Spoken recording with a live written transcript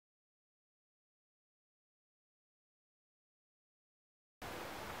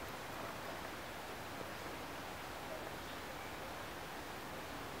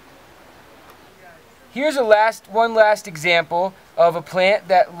Here's one last example of a plant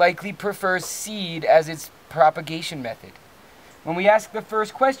that likely prefers seed as its propagation method. When we ask the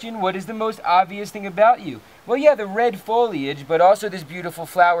first question, what is the most obvious thing about you? Well, yeah, the red foliage, but also this beautiful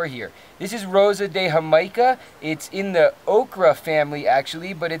flower here. This is Rosa de Jamaica. It's in the okra family,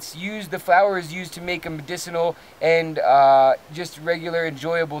 actually, but the flower is used to make a medicinal and just regular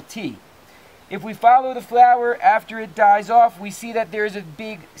enjoyable tea. If we follow the flower after it dies off, we see that there's a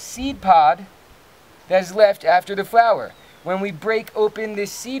big seed pod that is left after the flower. When we break open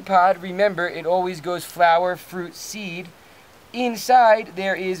this seed pod, remember, it always goes flower, fruit, seed. Inside,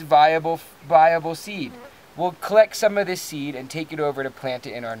 there is viable seed. We'll collect some of this seed and take it over to plant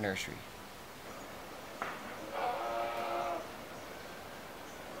it in our nursery.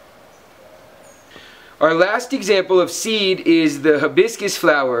 Our last example of seed is the hibiscus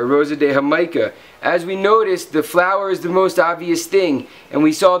flower, Rosa de Jamaica. As we noticed, the flower is the most obvious thing, and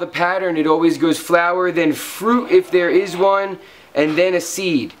we saw the pattern. It always goes flower, then fruit if there is one, and then a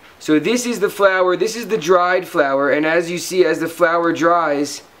seed. So this is the flower, this is the dried flower, and as you see, as the flower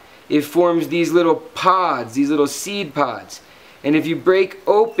dries, it forms these little pods, these little seed pods. And if you break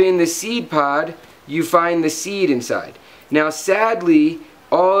open the seed pod, you find the seed inside. Now sadly,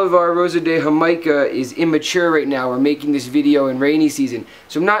 all of our Rosa de Jamaica is immature right now. We're making this video in rainy season.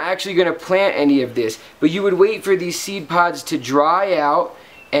 So I'm not actually going to plant any of this. But you would wait for these seed pods to dry out,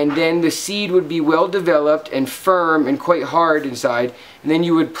 and then the seed would be well developed and firm and quite hard inside. And then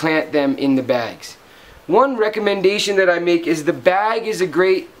you would plant them in the bags. One recommendation that I make is the bag is a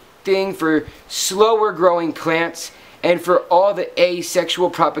great thing for slower growing plants and for all the asexual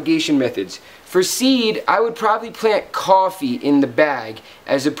propagation methods. For seed, I would probably plant coffee in the bag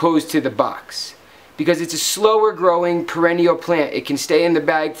as opposed to the box, because it's a slower growing perennial plant. It can stay in the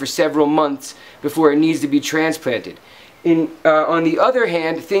bag for several months before it needs to be transplanted. On the other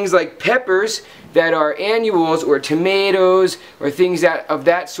hand, things like peppers that are annuals, or tomatoes, or things of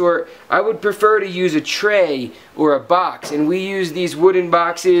that sort, I would prefer to use a tray or a box. And we use these wooden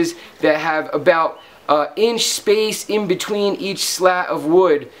boxes that have about inch space in between each slat of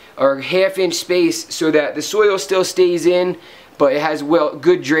wood, or half-inch space, so that the soil still stays in, but it has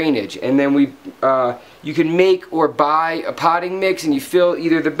good drainage. And then you can make or buy a potting mix, and you fill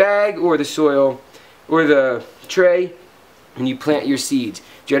either the bag or the soil or the tray, and you plant your seeds.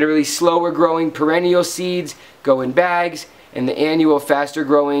 Generally, slower growing perennial seeds go in bags, and the annual faster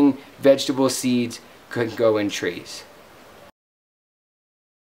growing vegetable seeds could go in trays.